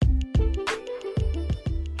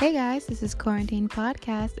Hey guys, this is Quarantine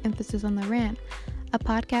Podcast, emphasis on the rant, a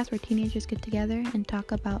podcast where teenagers get together and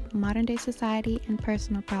talk about modern day society and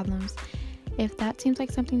personal problems. If that seems like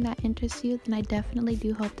something that interests you, then I definitely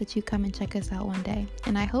do hope that you come and check us out one day,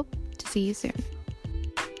 and I hope to see you soon.